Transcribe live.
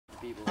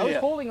people. I was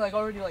holding like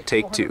already like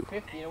Take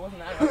 450 and it wasn't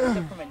that hard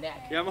except for my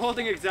neck. Yeah, I'm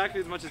holding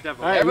exactly as much as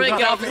Devil. All right,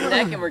 Everybody get off his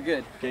neck and we're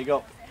good. Okay,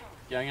 go.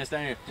 Yeah, I'm gonna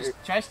stand here.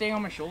 Just try staying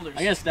on my shoulders.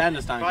 I'm gonna stand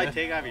this time. Probably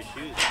Okay? take off your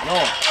shoes.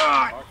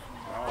 No,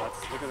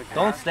 Look at the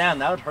don't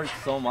stand. That would hurt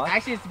so much.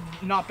 Actually, it's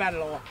not bad at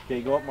all.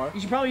 Okay, go up, Mark.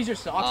 You should probably use your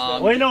socks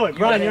though. Wait, no, wait,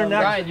 Brian, you're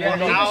next. Brian, you're Take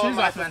next. your shoes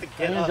off, man.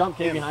 I'm gonna jump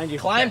behind you.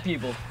 Climb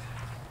people.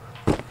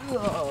 Yeah,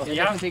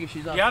 definitely take your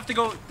shoes off. You have to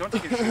go. Don't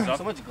take your shoes off.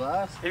 So much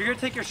glass. If you're gonna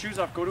take your shoes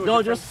off, go to a No,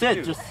 different just sit.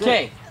 shoe. Just sit.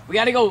 Okay, we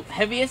gotta go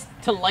heaviest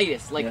to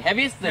lightest. Like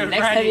heaviest, the Yeah,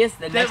 next Randy, heaviest,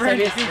 the next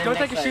Randy, heaviest. dude, the don't next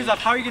take your shoes heaviest. off.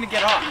 How are you gonna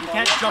get off? You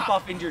can't jump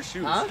off into your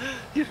shoes. Huh?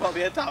 You'd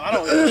probably at top. I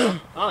don't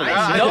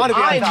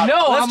I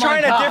know. Let's I'm try on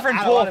in a top. different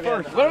pole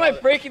first. What am I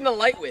breaking the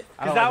light with?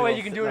 Because that way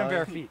you can do it in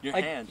bare feet. Your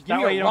Like, hands.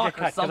 that way you don't get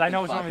cut. Because I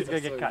know somebody's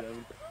gonna get cut.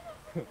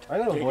 I'm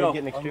gonna avoid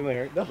getting extremely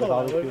hurt. No,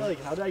 how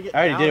did I get?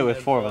 I already did it with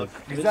 4 of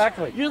them.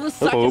 Exactly. You're the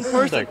second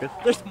person.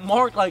 There's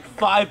marked like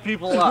 5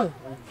 people up.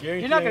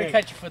 You're not gonna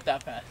catch your foot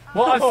that fast.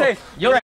 Well, I'm safe. You're